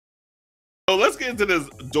let's get into this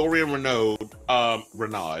Dorion Renaud.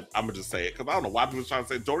 Renaud. I'm gonna just say it because I don't know why people are trying to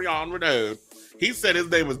say Dorion Renaud. He said his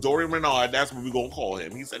name was Dorion Renaud. That's what we're gonna call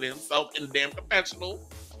him. He said it himself in the damn confessional.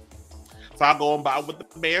 So I'll go on by what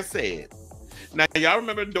the man said. Now, y'all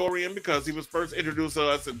remember Dorion because he was first introduced to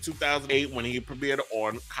us in 2008 when he premiered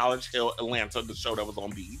on College Hill, Atlanta, the show that was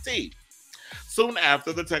on BET. Soon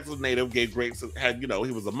after, the Texas native gave grades, he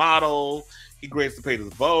was a model, he graced the page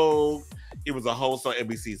of Vogue, he was a host on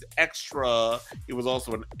NBC's Extra, he was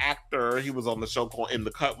also an actor, he was on the show called In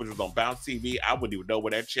the Cut, which was on Bounce TV. I wouldn't even know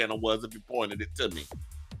where that channel was if you pointed it to me.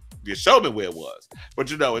 You showed me where it was. But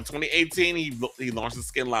in 2018, he launched the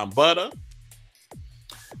skin line Butter,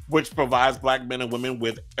 which provides Black men and women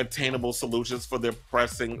with attainable solutions for their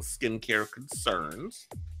pressing skincare concerns.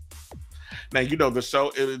 Now, the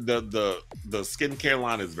show, the skincare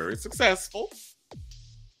line is very successful.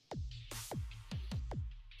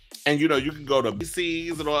 And, you can go to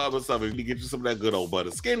BC's and all that other stuff and you get you some of that good old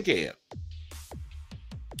butter skincare.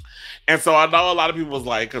 And so I know a lot of people was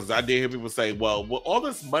like, because I did hear people say, well, with all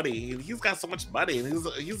this money, he's got so much money and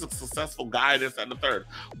he's a successful guy, this and the third.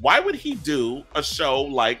 Why would he do a show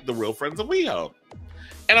like the Real Friends of WeHo?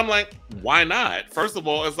 And I'm like, why not? First of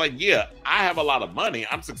all, it's like, yeah, I have a lot of money.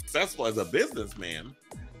 I'm successful as a businessman.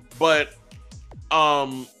 But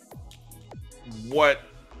what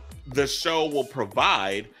the show will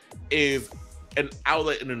provide is an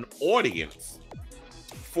outlet and an audience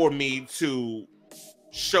for me to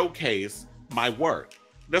showcase my work.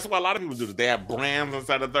 That's what a lot of people do. They have brands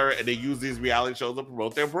inside the third and they use these reality shows to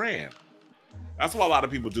promote their brand. That's why a lot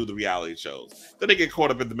of people do the reality shows. Then they get caught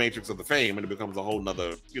up in the matrix of the fame and it becomes a whole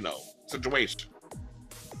nother, situation.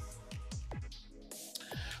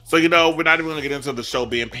 So, we're not even going to get into the show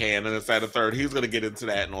being panned and inside the third. He's going to get into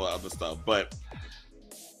that and all that other stuff. But,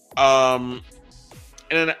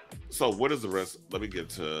 so what is the rest? Let me get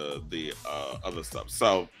to the other stuff.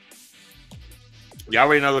 So, y'all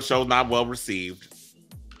already know the show's not well received.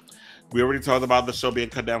 We already talked about the show being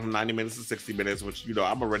cut down from 90 minutes to 60 minutes, which,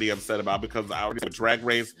 I'm already upset about because I already with Drag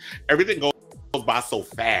Race, everything goes by so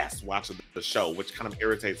fast watching the show, which kind of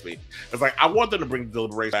irritates me. It's like, I want them to bring the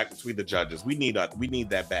deliberation back between the judges. We need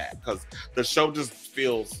that back because the show just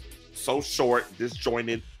feels so short,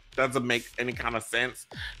 disjointed, doesn't make any kind of sense.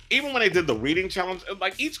 Even when they did the reading challenge,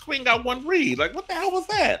 like each queen got one read. Like, what the hell was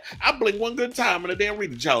that? I blinked one good time and the damn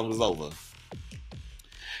reading challenge was over.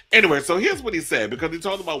 Anyway, so here's what he said, because he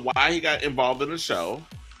talked about why he got involved in the show,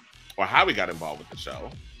 or how he got involved with the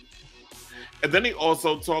show. And then he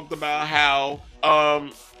also talked about how,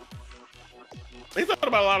 he talked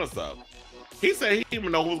about a lot of stuff. He said he didn't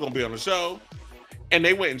even know who was going to be on the show, and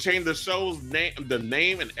they went and changed the show's name, the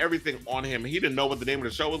name and everything on him. He didn't know what the name of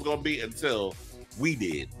the show was going to be until we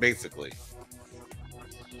did, basically.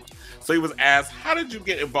 So he was asked, how did you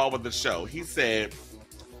get involved with the show? He said,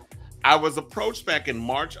 I was approached back in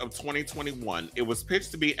March of 2021. It was pitched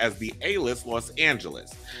to me as the A-List Los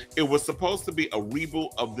Angeles. It was supposed to be a reboot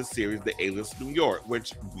of the series The A-List New York,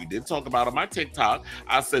 which we did talk about on my TikTok.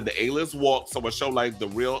 I said the A-List walked so a show like the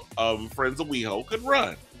Real Friends of WeHo could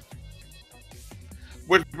run.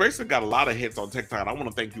 Which basically got a lot of hits on TikTok. I want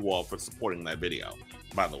to thank you all for supporting that video,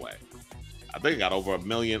 by the way. I think it got over 1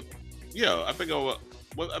 million. Yeah, I think it was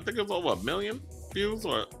over 1 million views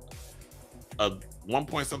or 1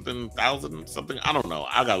 point something thousand something. I don't know.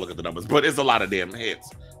 I gotta look at the numbers, but it's a lot of damn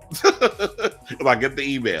hits. If I get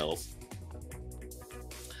the emails.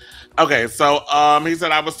 Okay, so he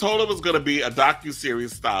said, I was told it was going to be a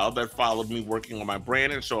docu-series style that followed me working on my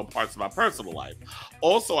brand and showing parts of my personal life.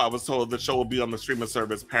 Also, I was told the show will be on the streaming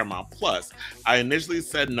service Paramount Plus. I initially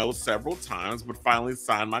said no several times, but finally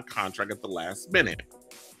signed my contract at the last minute.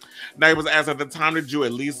 Now, he was asked at the time, did you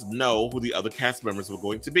at least know who the other cast members were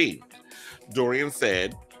going to be? Dorion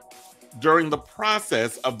said, during the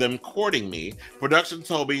process of them courting me, production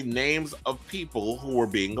told me names of people who were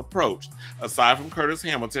being approached. Aside from Curtis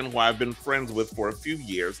Hamilton, who I've been friends with for a few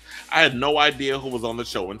years, I had no idea who was on the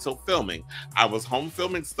show until filming. I was home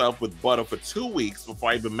filming stuff with Butter for 2 weeks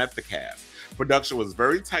before I even met the cast. Production was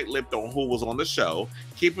very tight-lipped on who was on the show.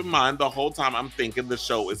 Keep in mind, the whole time I'm thinking the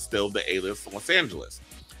show is still the A-List Los Angeles.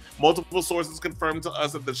 Multiple sources confirmed to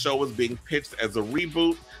us that the show was being pitched as a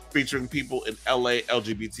reboot featuring people in LA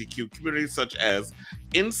LGBTQ communities such as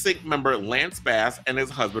NSYNC member Lance Bass and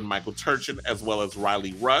his husband Michael Turchin, as well as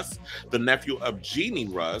Riley Russ, the nephew of Jeannie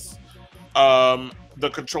Russ, the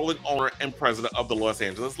controlling owner and president of the Los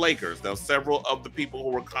Angeles Lakers. Now, several of the people who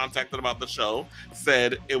were contacted about the show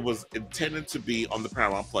said it was intended to be on the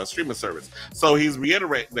Paramount Plus streaming service. So he's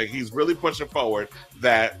reiterating that he's really pushing forward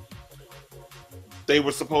that it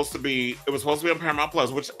was supposed to be on Paramount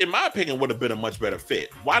Plus, which in my opinion would have been a much better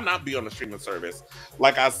fit. Why not be on a streaming service?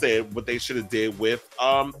 Like I said, what they should have did with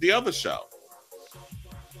the other show.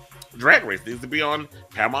 Drag Race needs to be on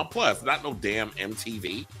Paramount Plus, not no damn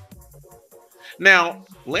MTV. Now,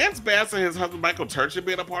 Lance Bass and his husband Michael Turchin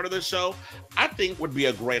being a part of this show, I think would be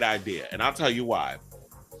a great idea, and I'll tell you why.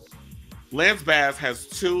 Lance Bass has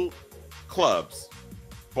two clubs,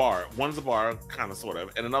 one's a bar, kind of, sort of,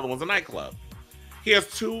 and another one's a nightclub. He has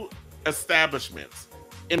two establishments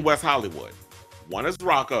in West Hollywood. One is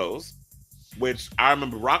Rocco's, which I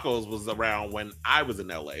remember Rocco's was around when I was in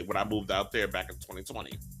LA, when I moved out there back in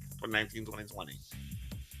 2020.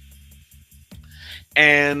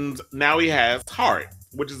 And now he has Heart,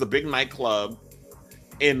 which is a big nightclub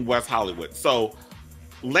in West Hollywood. So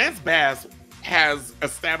Lance Bass has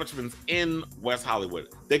establishments in West Hollywood.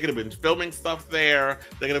 They could have been filming stuff there.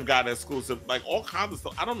 They could have gotten exclusive, like all kinds of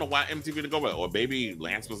stuff. I don't know why MTV didn't go with it. Or maybe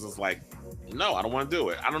Lance was just like, no, I don't want to do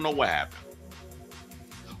it. I don't know what happened.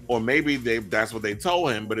 Or maybe that's what they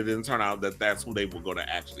told him, but it didn't turn out that that's who they were going to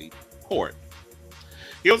actually court.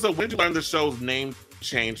 He also, when did you learn the show's name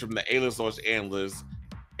change from the A-list Los Angeles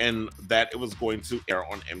and that it was going to air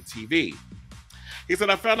on MTV? He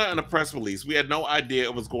said, I found out in a press release. We had no idea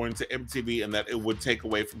it was going to MTV and that it would take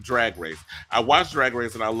away from Drag Race. I watched Drag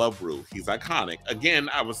Race and I love Rue. He's iconic. Again,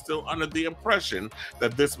 I was still under the impression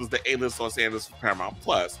that this was the A-list Los Angeles for Paramount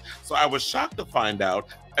Plus. So I was shocked to find out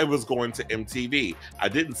it was going to MTV. I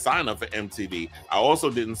didn't sign up for MTV. I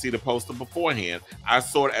also didn't see the poster beforehand. I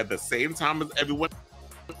saw it at the same time as everyone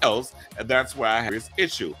else, and that's why I have this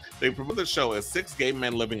issue. They promote the show as 6 gay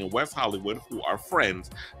men living in West Hollywood who are friends.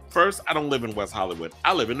 First, I don't live in West Hollywood.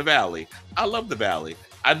 I live in the Valley. I love the Valley.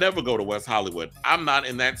 I never go to West Hollywood. I'm not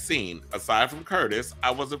in that scene. Aside from Curtis,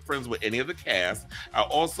 I wasn't friends with any of the cast. I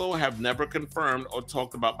also have never confirmed or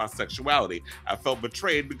talked about my sexuality. I felt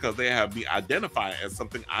betrayed because they have me identifying as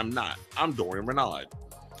something I'm not. I'm Dorion Renaud.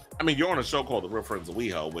 I mean, you're on a show called The Real Friends of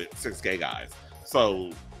WeHo with 6 gay guys.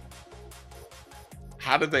 So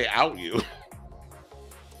how did they out you?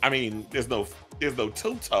 I mean, there's no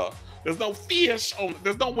tutor, there's no fish,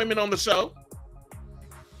 there's no women on the show.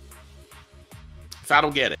 So I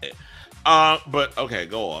don't get it. But okay,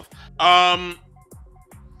 go off.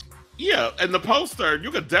 Yeah, and the poster, you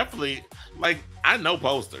could definitely, like, I know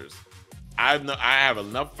posters. I have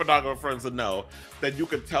enough photographer friends to know that you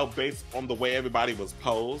could tell based on the way everybody was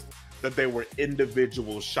posed that they were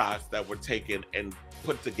individual shots that were taken and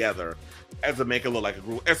put together as to make it look like a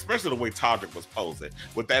group, especially the way Todrick was posing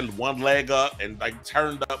with that one leg up and like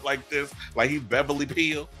turned up like this, like he's Beverly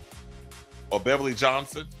Peel or Beverly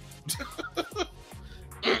Johnson.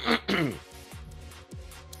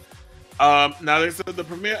 Now they said the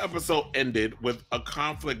premiere episode ended with a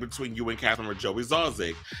conflict between you and cast member Joey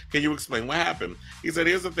Zarzig. Can you explain what happened? He said,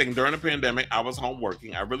 here's the thing, during the pandemic, I was home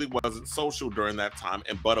working. I really wasn't social during that time,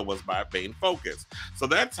 and butter was my main focus. So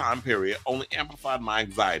that time period only amplified my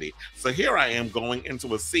anxiety. So here I am going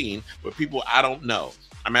into a scene with people I don't know.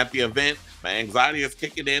 I'm at the event, my anxiety is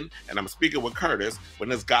kicking in, and I'm speaking with Curtis when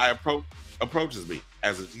this guy approaches me,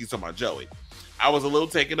 as he's talking about Joey. I was a little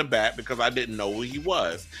taken aback because I didn't know who he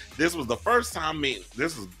was. This was the first time meeting.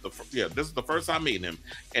 This is the first time meeting him.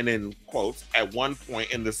 And in quotes, at one point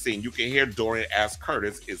in the scene, you can hear Dorian ask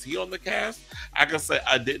Curtis, "Is he on the cast?" I can say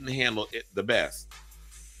I didn't handle it the best.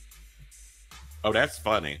 Oh, that's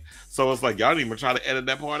funny. So it's like y'all didn't even try to edit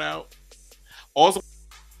that part out. Also,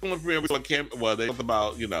 they talked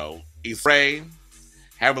about East Ray,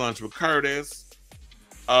 having lunch with Curtis.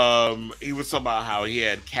 He was talking about how he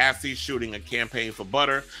had Cassie shooting a campaign for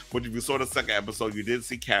butter, which if you saw the second episode, you did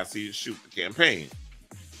see Cassie shoot the campaign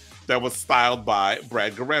that was styled by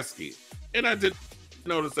Brad Goreski. And I did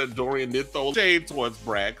notice that Dorian did throw shade towards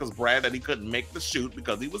Brad because Brad said he couldn't make the shoot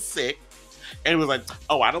because he was sick. And he was like,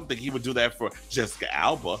 oh, I don't think he would do that for Jessica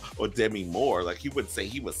Alba or Demi Moore. Like, he would say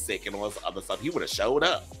he was sick and all this other stuff. He would have showed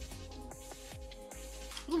up.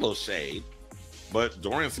 It was a little shade. But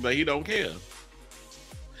Dorian seemed like he don't care.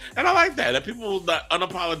 And I like that people are not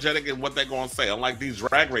unapologetic in what they're going to say. Unlike these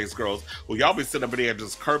Drag Race girls, who y'all be sitting up there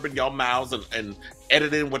just curbing y'all mouths and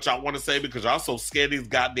editing what y'all want to say because y'all so scared these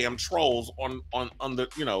goddamn trolls on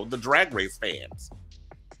the the Drag Race fans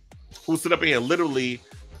who sit up here and literally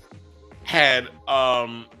had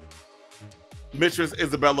Mistress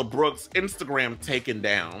Isabella Brooks' Instagram taken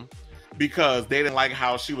down because they didn't like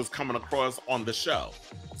how she was coming across on the show.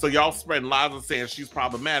 So y'all spreading lies and saying she's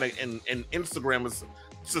problematic, and Instagram is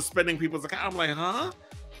suspending people's account. I'm like, huh?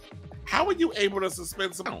 How are you able to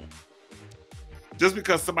suspend someone? just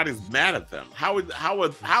because somebody's mad at them. How is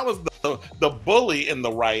the bully in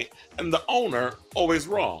the right and the owner always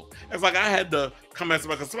wrong? It's like I had to come at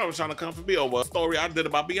somebody because somebody was trying to come for me over a story I did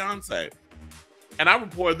about Beyonce. And I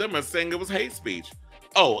reported them as saying it was hate speech.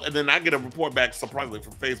 Oh, and then I get a report back, surprisingly,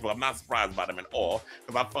 from Facebook. I'm not surprised by them at all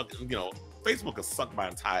because I fucking, Facebook has sucked my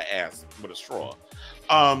entire ass with a straw.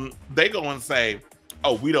 They go and say,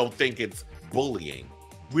 oh, we don't think it's bullying.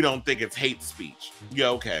 We don't think it's hate speech. Yeah,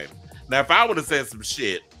 okay. Now, if I would have said some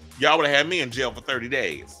shit, y'all would have had me in jail for 30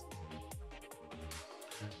 days.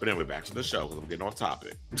 But anyway, back to the show because I'm getting off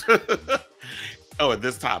topic. Oh, and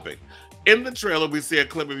this topic. In the trailer, we see a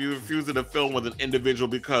clip of you refusing to film with an individual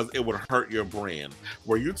because it would hurt your brand.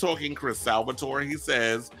 Were you talking Chris Salvatore? He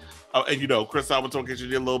says, and Chris Salvatore gives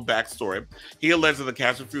you a little backstory. He alleged that the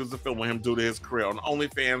cast refused to film with him due to his career on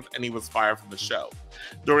OnlyFans, and he was fired from the show.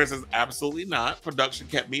 Dorion says, absolutely not. Production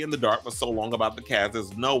kept me in the dark for so long about the cast.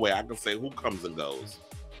 There's no way I can say who comes and goes.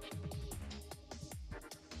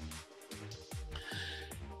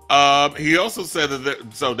 He also said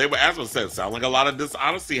that they were asking, sound like a lot of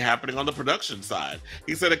dishonesty happening on the production side.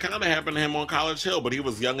 He said it kind of happened to him on College Hill, but he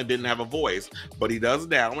was young and didn't have a voice. But he does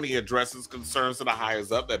now when he addresses concerns to the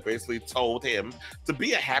highest up that basically told him to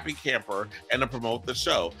be a happy camper and to promote the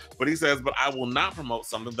show. But he says, but I will not promote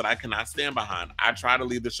something that I cannot stand behind. I tried to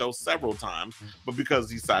leave the show several times, but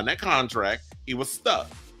because he signed that contract, he was stuck.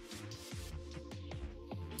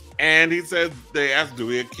 And he said, they asked, do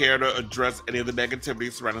we care to address any of the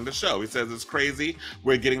negativity surrounding the show? He says, it's crazy.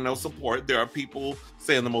 We're getting no support. There are people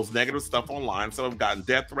saying the most negative stuff online. Some have gotten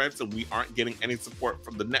death threats, and we aren't getting any support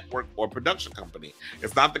from the network or production company.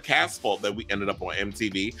 It's not the cast's fault that we ended up on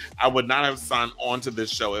MTV. I would not have signed on to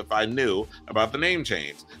this show if I knew about the name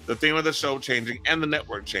change, the theme of the show changing, and the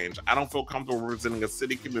network change. I don't feel comfortable representing a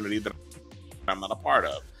city community that I'm not a part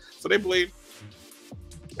of. So they believe,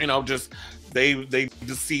 they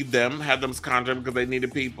deceived them, had them contract because they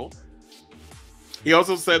needed people. He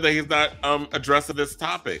also said that he's not addressing this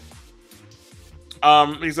topic.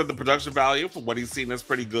 He said the production value for what he's seen is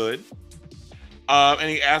pretty good. And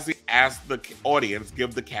he asked the audience,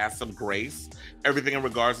 give the cast some grace. Everything in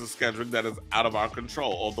regards to scheduling that is out of our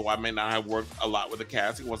control. Although I may not have worked a lot with the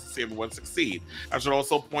cast, he wants to see everyone succeed. I should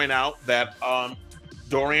also point out that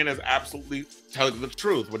Dorion is absolutely telling the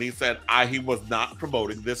truth when he said he was not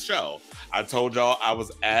promoting this show. I told y'all I was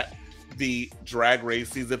at the Drag Race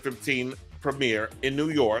season 15 premiere in New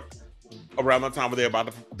York around the time where they were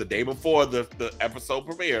about the day before the episode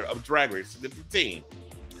premiere of Drag Race season 15.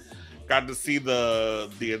 Got to see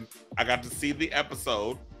I got to see the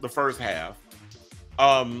episode, the first half,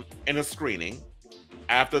 in a screening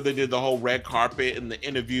after they did the whole red carpet and the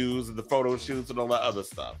interviews and the photo shoots and all that other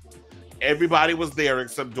stuff. Everybody was there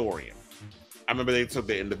except Dorion. I remember they took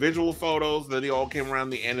the individual photos, then they all came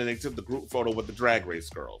around the end and they took the group photo with the Drag Race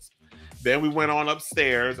girls. Then we went on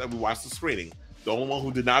upstairs and we watched the screening. The only one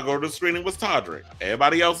who did not go to the screening was Todrick.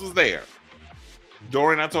 Everybody else was there.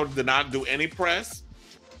 Dorion, I told him, did not do any press.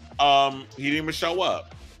 He didn't even show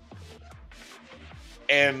up.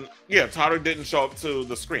 And yeah, Todrick didn't show up to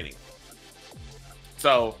the screening.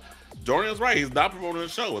 So Dorion's right. He's not promoting the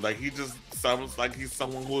show. Like, he just sounds like he's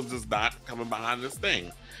someone who's just not coming behind this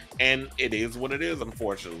thing. And it is what it is,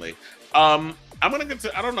 unfortunately. I'm gonna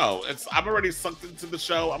continue. I don't know. I'm already sucked into the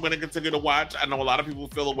show. I'm gonna continue to watch. I know a lot of people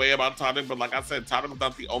feel a way about Todrick, but like I said, Todrick is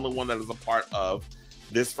not the only one that is a part of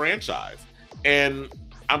this franchise. And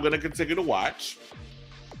I'm gonna continue to watch.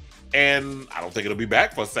 And I don't think it'll be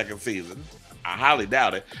back for a second season. I highly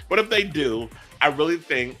doubt it. But if they do, I really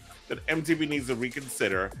think that MTV needs to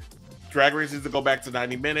reconsider. Drag Race needs to go back to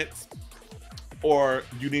 90 minutes. Or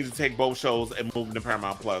you need to take both shows and move them to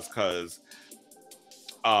Paramount Plus, because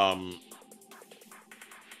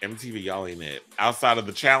MTV, y'all ain't it. Outside of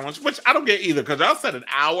the challenge, which I don't get either, because y'all said an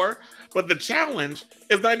hour, but the challenge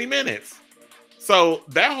is 90 minutes. So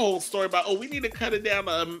that whole story about, we need to cut it down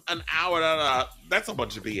to an hour, that's a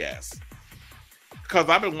bunch of BS. Because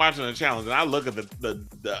I've been watching the challenge and I look at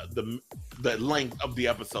the length of the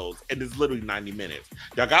episodes, and it's literally 90 minutes.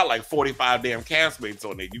 Y'all got like 45 damn castmates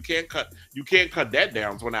on it. You can't cut that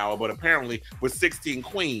down to an hour, but apparently with 16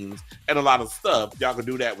 queens and a lot of stuff, y'all can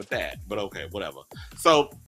do that with that. But okay, whatever. So